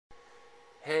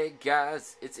Hey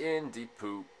guys, it's Indie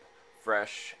Poop,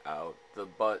 fresh out the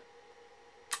butt.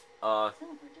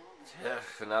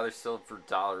 Another Silver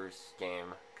Dollars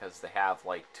game, because they have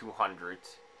like 200.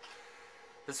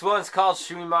 This one's called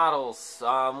Shooting Models.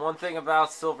 One thing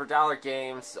about Silver Dollar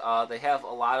games, they have a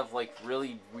lot of like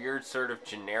really weird sort of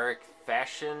generic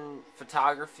fashion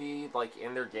photography like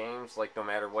in their games, like no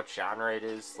matter what genre it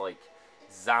is. Like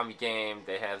zombie game,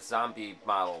 they have zombie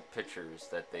model pictures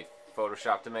that they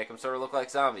Photoshop to make them sort of look like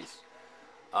zombies.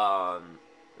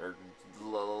 There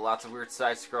lots of weird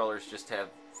side scrollers just have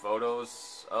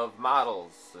photos of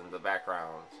models in the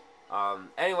background.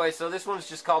 Anyway, so this one's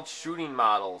just called Shooting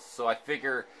Models. So I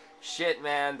figure, shit,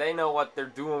 man, they know what they're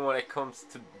doing when it comes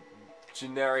to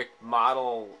generic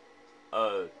model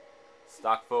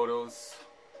stock photos.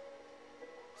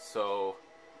 So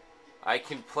I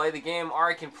can play the game or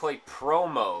I can play pro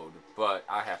mode, but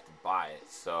I have to buy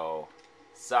it. So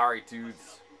sorry,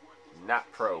 dudes, not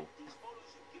pro.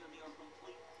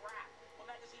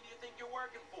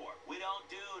 We don't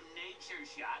do nature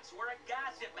shots. We're a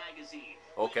gossip magazine.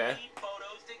 Okay. We need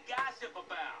photos to gossip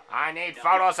about. I need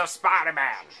photos of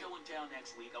Spider-Man. Show in town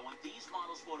next week. I want these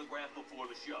models photographed before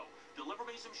the show. Deliver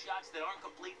me some shots that aren't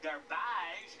complete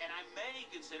garbage, and I may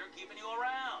consider keeping you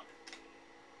around.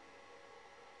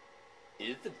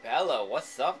 Isabella,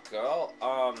 what's up, girl?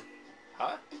 Huh?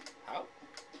 How?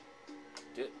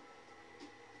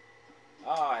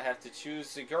 I have to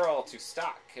choose a girl to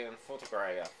stock and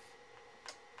photograph.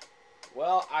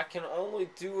 Well, I can only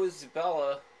do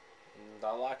Isabella, and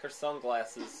I like her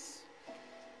sunglasses.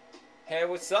 Hey,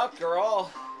 what's up,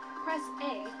 girl? Press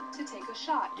A to take a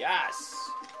shot. Yes.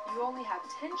 You only have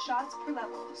 10 shots per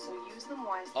level, so use them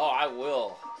wisely. Oh, I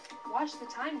will. Watch the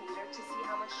time meter to see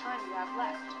how much time you have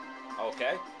left.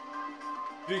 Okay.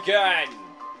 Begin!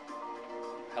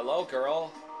 Hello,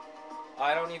 girl.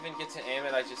 I don't even get to aim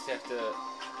it, I just have to...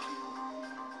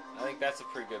 I think that's a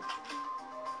pretty good...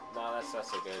 No, that's not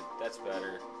so good. That's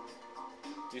better.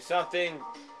 Do something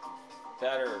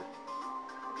better.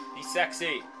 Be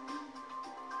sexy.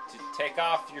 To take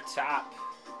off your top.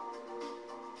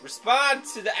 Respond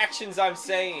to the actions I'm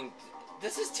saying.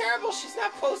 This is terrible. She's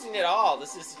not posing at all.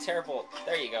 This is terrible.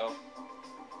 There you go.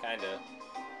 Kinda.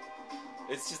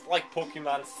 It's just like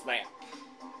Pokemon Snap.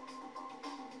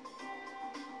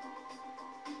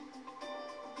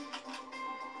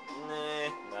 Nah,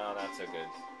 no, not so good.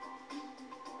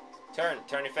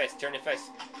 Turn your face, turn your face.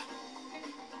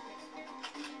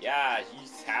 Yeah,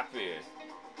 he's happy.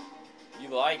 You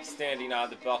like standing on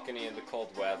the balcony in the cold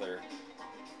weather.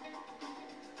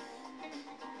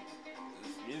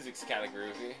 This music's kind of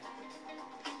groovy.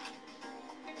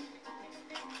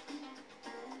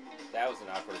 That was an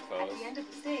awkward pose. At the end of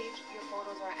the stage, your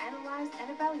photos are analyzed and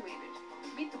evaluated.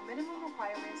 Meet the minimum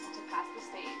requirements to pass the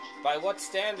stage. By what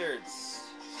standards?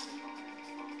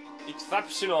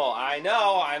 Exceptional. I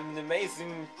know. I'm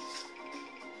amazing.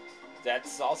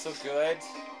 That's also good.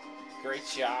 Great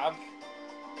job.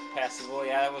 Passable.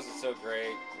 Yeah, that wasn't so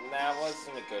great. That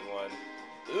wasn't a good one.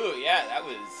 Ooh, yeah, that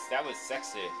was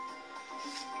sexy.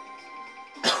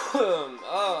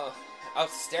 Oh,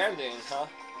 outstanding, huh?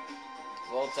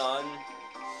 Well done.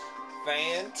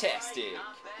 Fantastic.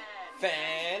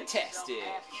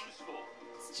 Fantastic.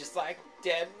 It's just like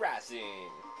Dead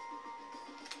Rising.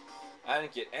 I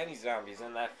didn't get any zombies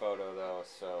in that photo, though,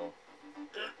 so...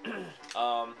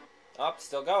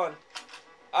 still going.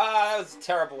 That was a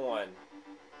terrible one.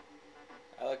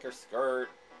 I like her skirt.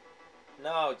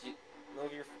 No,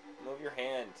 move your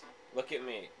hand. Look at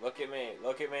me. Look at me.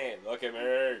 Look at me. Look at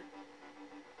me.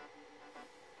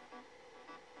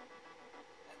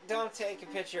 Don't take a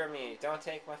picture of me. Don't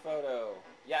take my photo.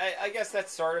 Yeah, I guess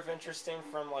that's sort of interesting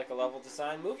from, like, a level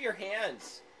design. Move your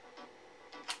hands.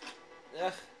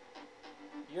 Ugh.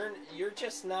 You're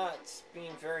just not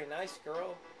being very nice,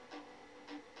 girl.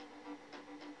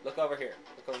 Look over here.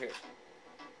 Look over here.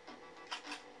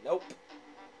 Nope.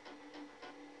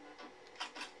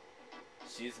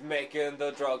 She's making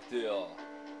the drug deal.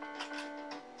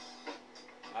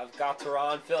 I've got her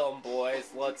on film,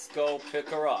 boys. Let's go pick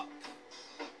her up.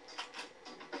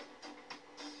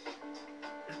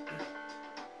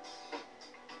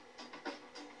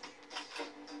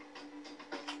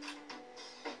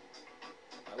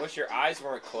 I wish your eyes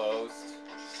weren't closed.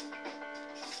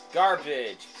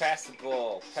 Garbage.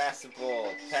 Passable.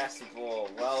 Passable.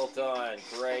 Passable. Well done.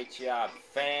 Great job.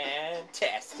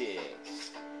 Fantastic.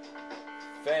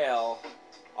 Fail.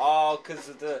 All because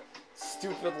of the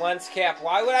stupid lens cap.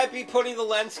 Why would I be putting the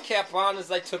lens cap on as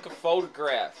I took a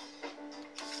photograph?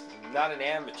 I'm not an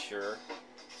amateur.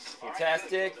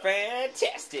 Fantastic.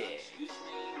 Fantastic.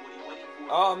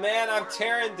 Oh man, I'm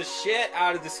tearing the shit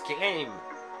out of this game.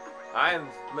 I'm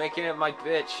making it my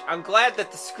bitch. I'm glad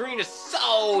that the screen is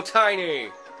so tiny.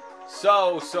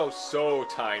 So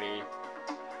tiny.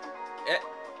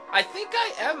 I think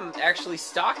I am actually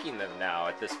stalking them now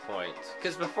at this point.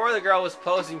 Because before the girl was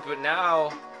posing, but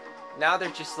now they're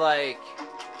just like,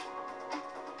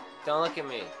 don't look at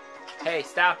me. Hey,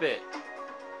 stop it.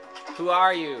 Who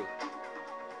are you?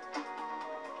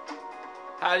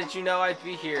 How did you know I'd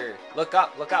be here? Look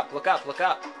up, look up, look up, look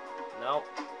up. Nope.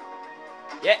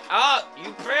 Get up,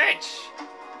 you bitch!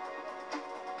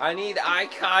 I need eye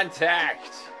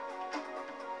contact.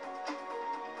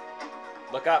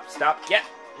 Look up, stop, get.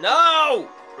 No!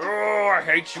 Oh, I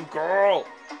hate you, girl.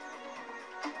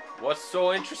 What's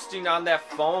so interesting on that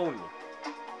phone?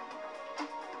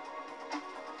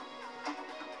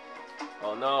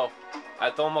 Oh no,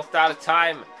 I'm almost out of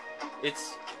time.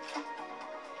 This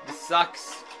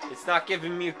sucks. It's not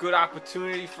giving me a good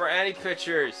opportunity for any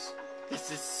pictures. This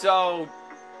is so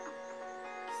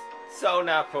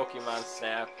not Pokemon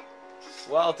Snap.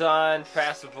 Well done,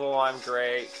 passable, I'm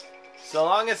great. So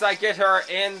long as I get her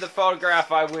in the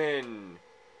photograph, I win.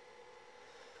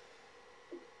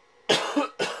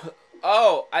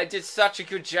 Oh, I did such a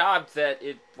good job that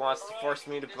it wants to force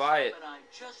me to buy it. I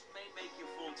just may make you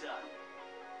full-time.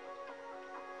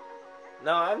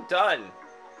 No, I'm done.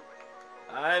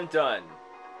 I'm done.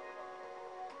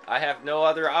 I have no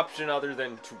other option other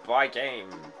than to buy game.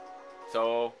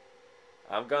 So,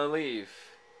 I'm gonna leave.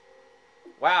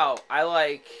 Wow,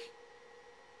 I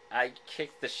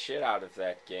kicked the shit out of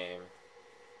that game.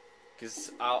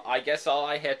 Because I guess all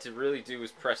I had to really do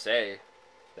was press A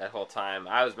that whole time.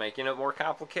 I was making it more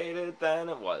complicated than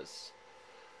it was.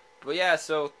 But yeah,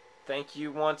 so thank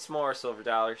you once more, Silver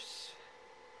Dollars.